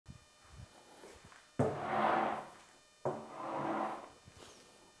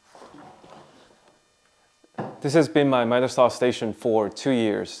This has been my miter saw station for 2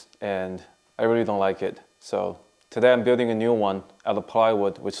 years and I really don't like it. So today I'm building a new one out of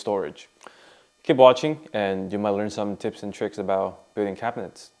plywood with storage. Keep watching and you might learn some tips and tricks about building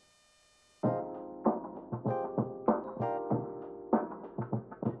cabinets.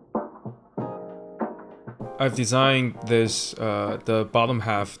 I've designed this, the bottom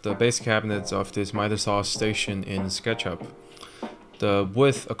half, the base cabinets of this miter saw station in SketchUp. The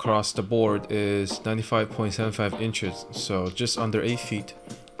width across the board is 95.75 inches, so just under 8 feet.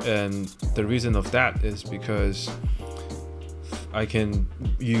 And the reason of that is because I can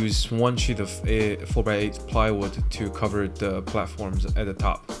use one sheet of 4x8 plywood to cover the platforms at the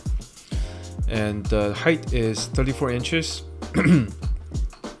top. And the height is 34 inches.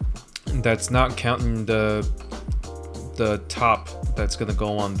 That's not counting the top that's gonna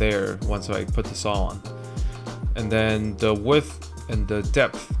go on there once I put the saw on. And then the width and the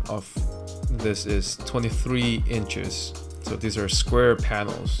depth of this is 23 inches. So these are square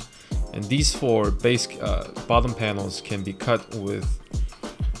panels. And these four base bottom panels can be cut with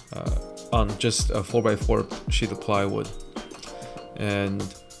on just a 4x4 sheet of plywood. And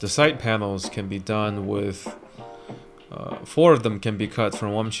the side panels can be done with 4 of them can be cut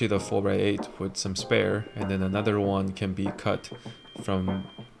from one sheet of 4x8 with some spare, and then another one can be cut from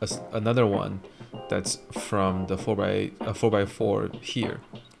another one that's from the 4x8, 4x4 here.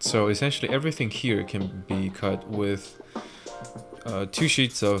 So essentially everything here can be cut with 2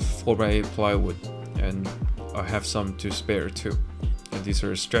 sheets of 4x8 plywood, and I have some to spare too. And these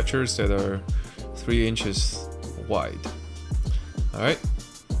are stretchers that are 3 inches wide. Alright,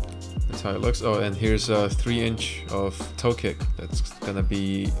 that's how it looks. Oh, and here's a 3-inch of toe kick that's gonna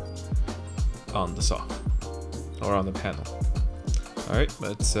be on the saw or on the panel. Alright,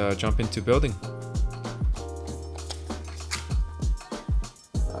 let's jump into building.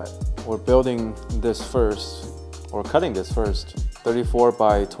 We're building this first, or cutting this first, 34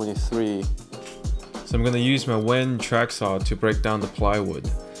 by 23. So I'm gonna use my Wen track saw to break down the plywood.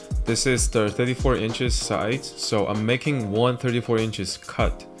 This is the 34 inches size, so I'm making one 34 inches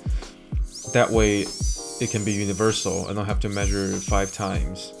cut. That way it can be universal. I don't have to measure 5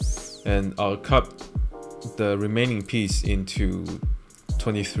 times. And I'll cut the remaining piece into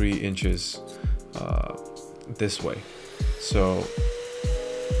 23 inches this way. So,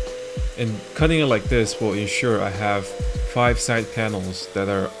 and cutting it like this will ensure I have 5 side panels that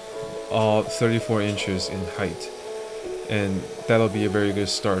are all 34 inches in height. And that'll be a very good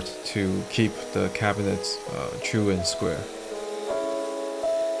start to keep the cabinets true and square.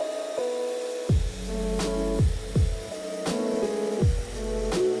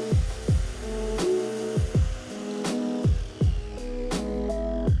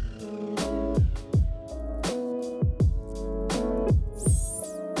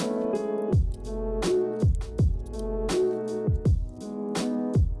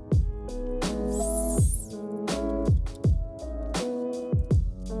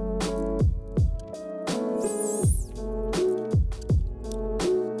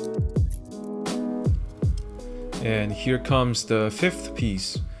 And here comes the 5th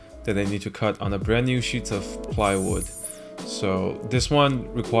piece that I need to cut on a brand new sheet of plywood. So this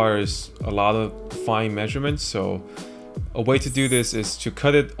one requires a lot of fine measurements. So a way to do this is to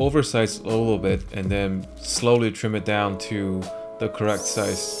cut it oversized a little bit and then slowly trim it down to the correct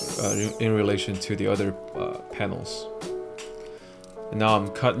size in relation to the other panels. And now I'm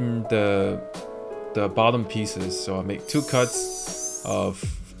cutting the bottom pieces. So I make 2 cuts of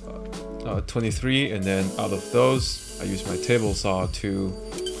 23, and then out of those I use my table saw to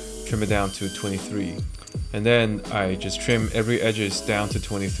trim it down to 23, and then I just trim every edges down to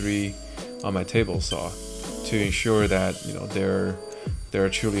 23 on my table saw to ensure that, you know, they're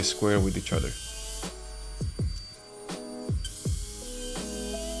truly square with each other.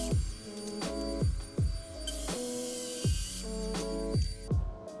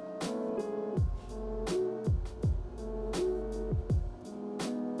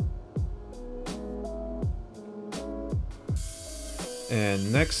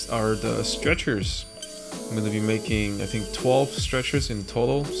 And next are the stretchers. I'm going to be making, I think, 12 stretchers in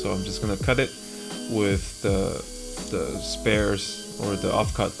total. So I'm just going to cut it with the spares or the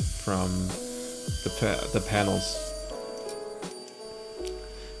offcut from the panels.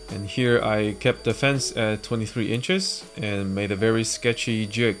 And here I kept the fence at 23 inches and made a very sketchy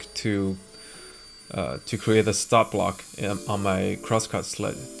jig to create a stop block on my crosscut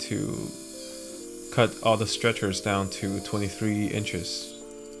sled to cut all the stretchers down to 23 inches.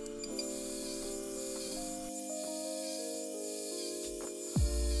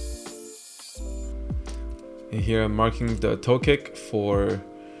 And here I'm marking the toe kick for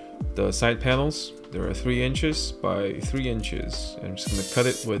the side panels. There are 3 inches by 3 inches. I'm just gonna cut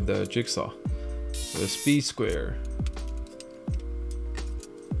it with the jigsaw, with a speed square.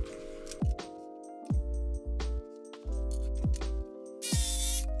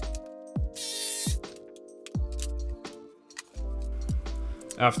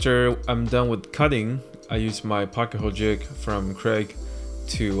 After I'm done with cutting, I use my pocket hole jig from Craig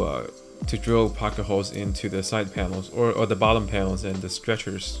to drill pocket holes into the side panels or the bottom panels and the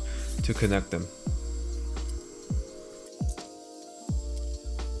stretchers to connect them.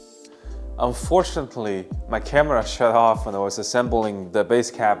 Unfortunately, my camera shut off when I was assembling the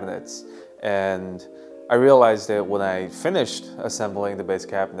base cabinets, and I realized that when I finished assembling the base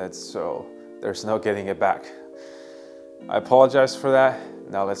cabinets, so there's no getting it back. I apologize for that.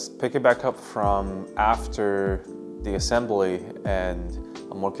 Now let's pick it back up from after the assembly, and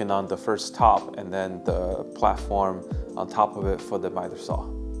I'm working on the first top and then the platform on top of it for the miter saw.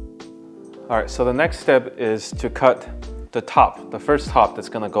 All right, so the next step is to cut the top, the first top that's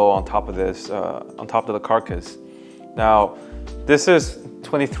gonna go on top of this, on top of the carcass. Now, this is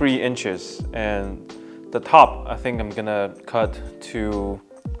 23 inches, and the top, I think I'm gonna cut to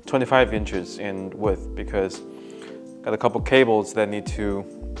 25 inches in width because got a couple cables that need to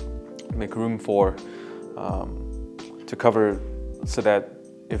make room for, to cover, so that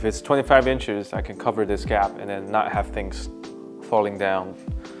if it's 25 inches, I can cover this gap and then not have things falling down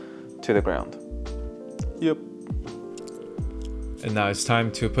to the ground. Yep. And now it's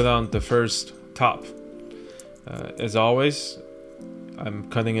time to put on the first top. As always, I'm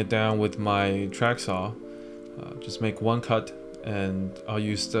cutting it down with my track saw. Just make one cut, and I'll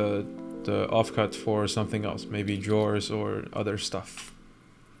use the offcut for something else, maybe drawers or other stuff.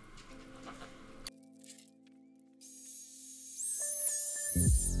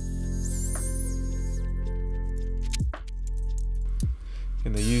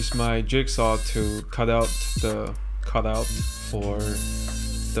 And I use my jigsaw to cut out the cutout for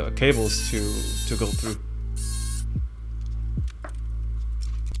the cables to go through.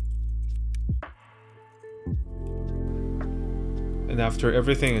 And after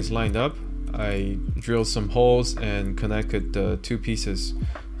everything is lined up, I drilled some holes and connected the 2 pieces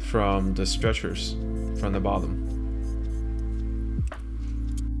from the stretchers from the bottom.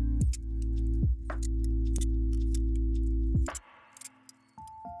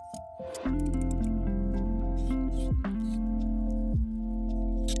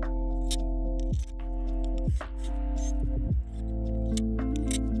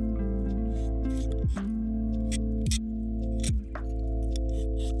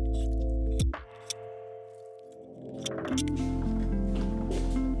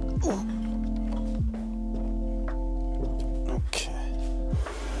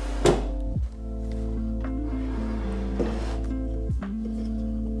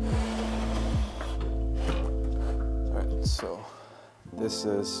 So this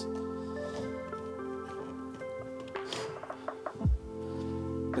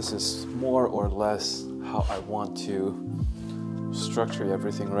is more or less how I want to structure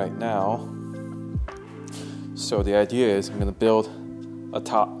everything right now. So the idea is I'm going to build a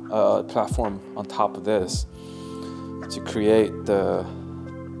platform on top of this to create the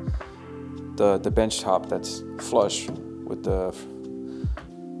bench top that's flush with the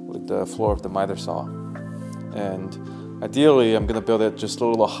floor of the miter saw. And ideally, I'm gonna build it just a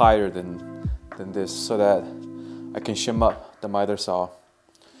little higher than this, so that I can shim up the miter saw.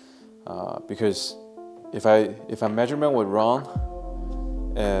 Because if my measurement was wrong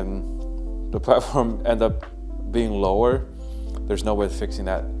and the platform end up being lower, there's no way of fixing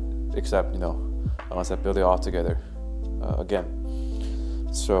that except, unless I build it all together again.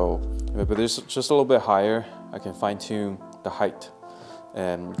 So if it's just a little bit higher, I can fine tune the height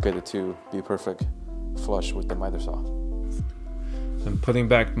and get it to be perfect flush with the miter saw. I'm putting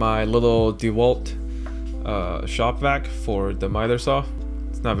back my little DeWalt shop vac for the miter saw.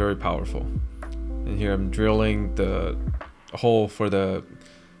 It's not very powerful. And here I'm drilling the hole for the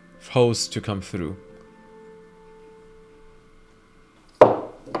hose to come through.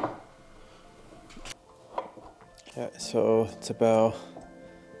 Yeah, so it's about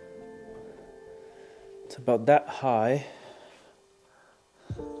that high.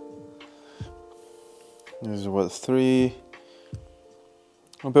 This is what,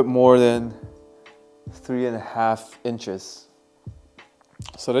 a bit more than 3.5 inches.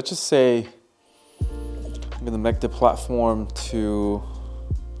 So let's just say I'm gonna make the platform to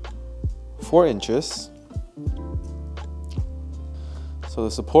 4 inches. So the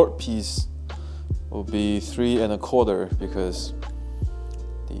support piece will be 3.25 because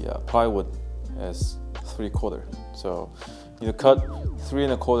the plywood is 3/4. So you cut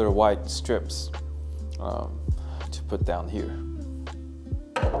 3.25 wide strips to put down here.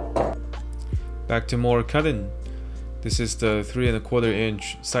 Back to more cutting. This is the 3 1/4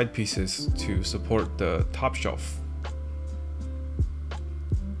 inch side pieces to support the top shelf.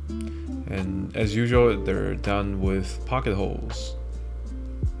 And as usual, they're done with pocket holes.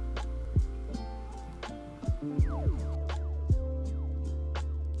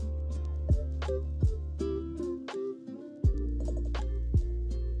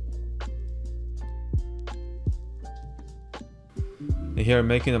 And here I'm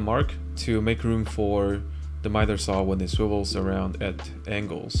making a mark to make room for the miter saw when it swivels around at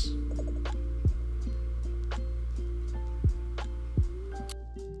angles.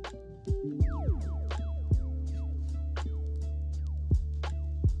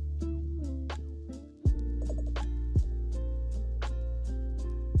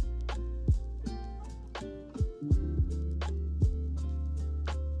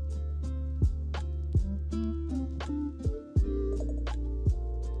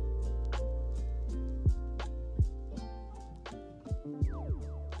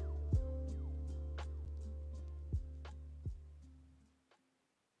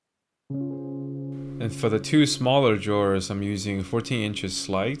 And for the 2 smaller drawers, I'm using 14 inches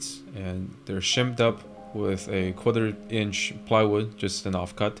slides, and they're shimmed up with a 1/4 inch plywood, just an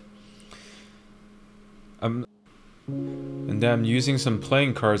offcut. And then I'm using some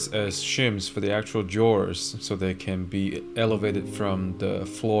playing cards as shims for the actual drawers, so they can be elevated from the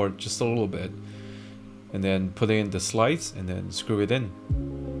floor just a little bit. And then put in the slides and then screw it in.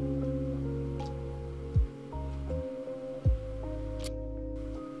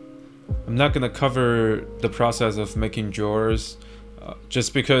 I'm not gonna cover the process of making drawers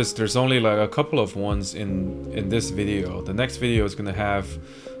just because there's only like a couple of ones in this video. The next video is gonna have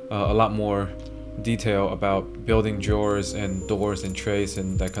a lot more detail about building drawers and doors and trays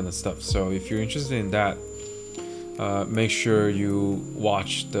and that kind of stuff. So if you're interested in that, make sure you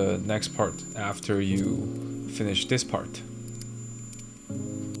watch the next part after you finish this part.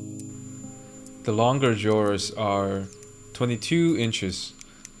 The longer drawers are 22 inches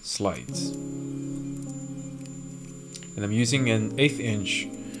slides, and I'm using an 1/8 inch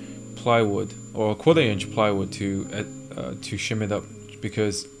plywood or a 1/4 inch plywood to shim it up,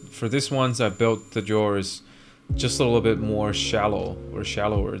 because for this ones I built the drawers just a little bit more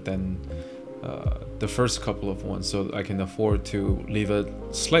shallower than the first couple of ones, so I can afford to leave a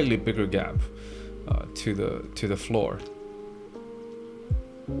slightly bigger gap to the floor.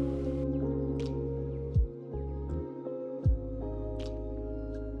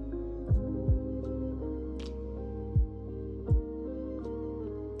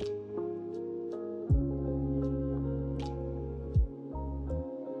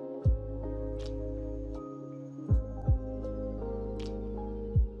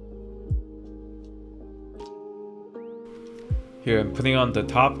 Here I'm putting on the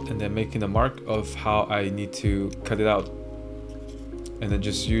top and then making a mark of how I need to cut it out, and then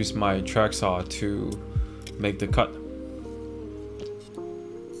just use my track saw to make the cut.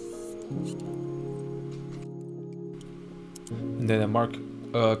 And then I mark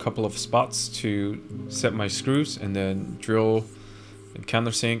a couple of spots to set my screws, and then drill and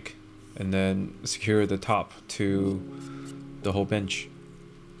countersink, and then secure the top to the whole bench.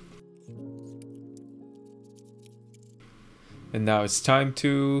 And now it's time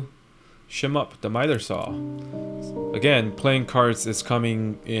to shim up the miter saw. Again, playing cards is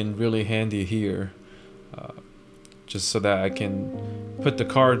coming in really handy here, just so that I can put the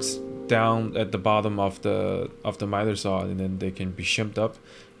cards down at the bottom of the miter saw, and then they can be shimmed up.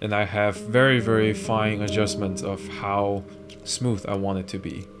 And I have very, very fine adjustments of how smooth I want it to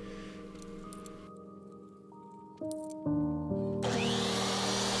be.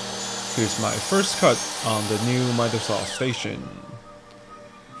 Here's my first cut on the new miter saw station.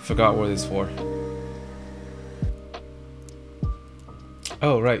 Forgot what it's for.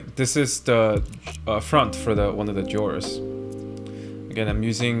 Oh right, this is the front for one of the drawers. Again, I'm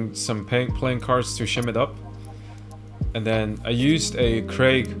using some playing cards to shim it up, and then I used a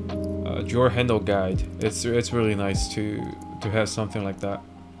Craig drawer handle guide. It's really nice to have something like that.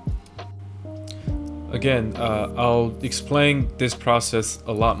 Again, I'll explain this process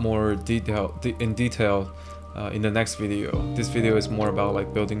a lot more in detail in the next video. This video is more about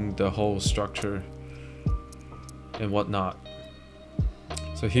like building the whole structure and whatnot.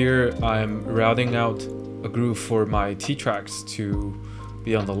 So here I'm routing out a groove for my T-tracks to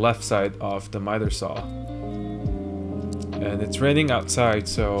be on the left side of the miter saw. And it's raining outside,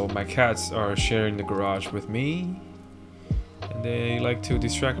 so my cats are sharing the garage with me, and they like to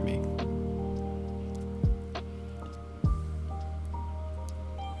distract me.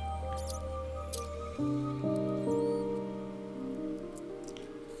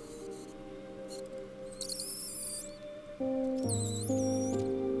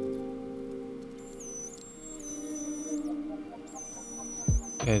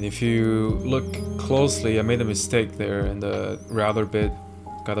 And if you look closely, I made a mistake there and the router bit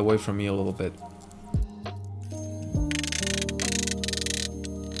got away from me a little bit.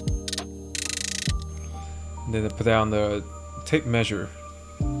 And then I put down the tape measure,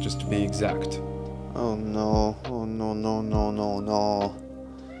 just to be exact. Oh no, oh no, no, no, no, no.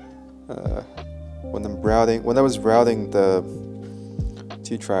 When I was routing the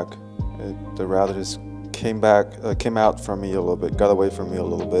T-track, the router just came out from me a little bit, got away from me a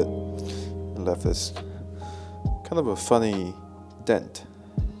little bit, and left this kind of a funny dent.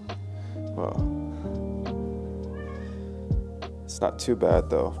 Well, it's not too bad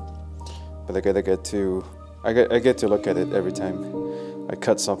though, but I get to look at it every time I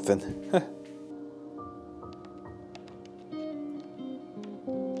cut something.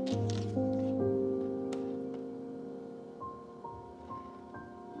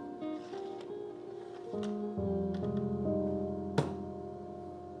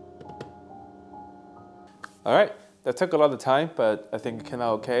 All right, that took a lot of time, but I think it came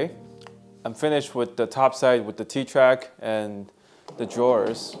out okay. I'm finished with the top side with the T-track and the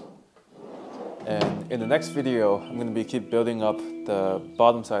drawers. And in the next video, I'm going to keep building up the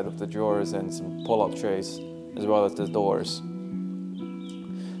bottom side of the drawers and some pull-up trays, as well as the doors.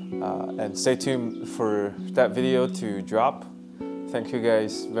 And stay tuned for that video to drop. Thank you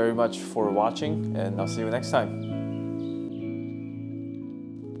guys very much for watching, and I'll see you next time.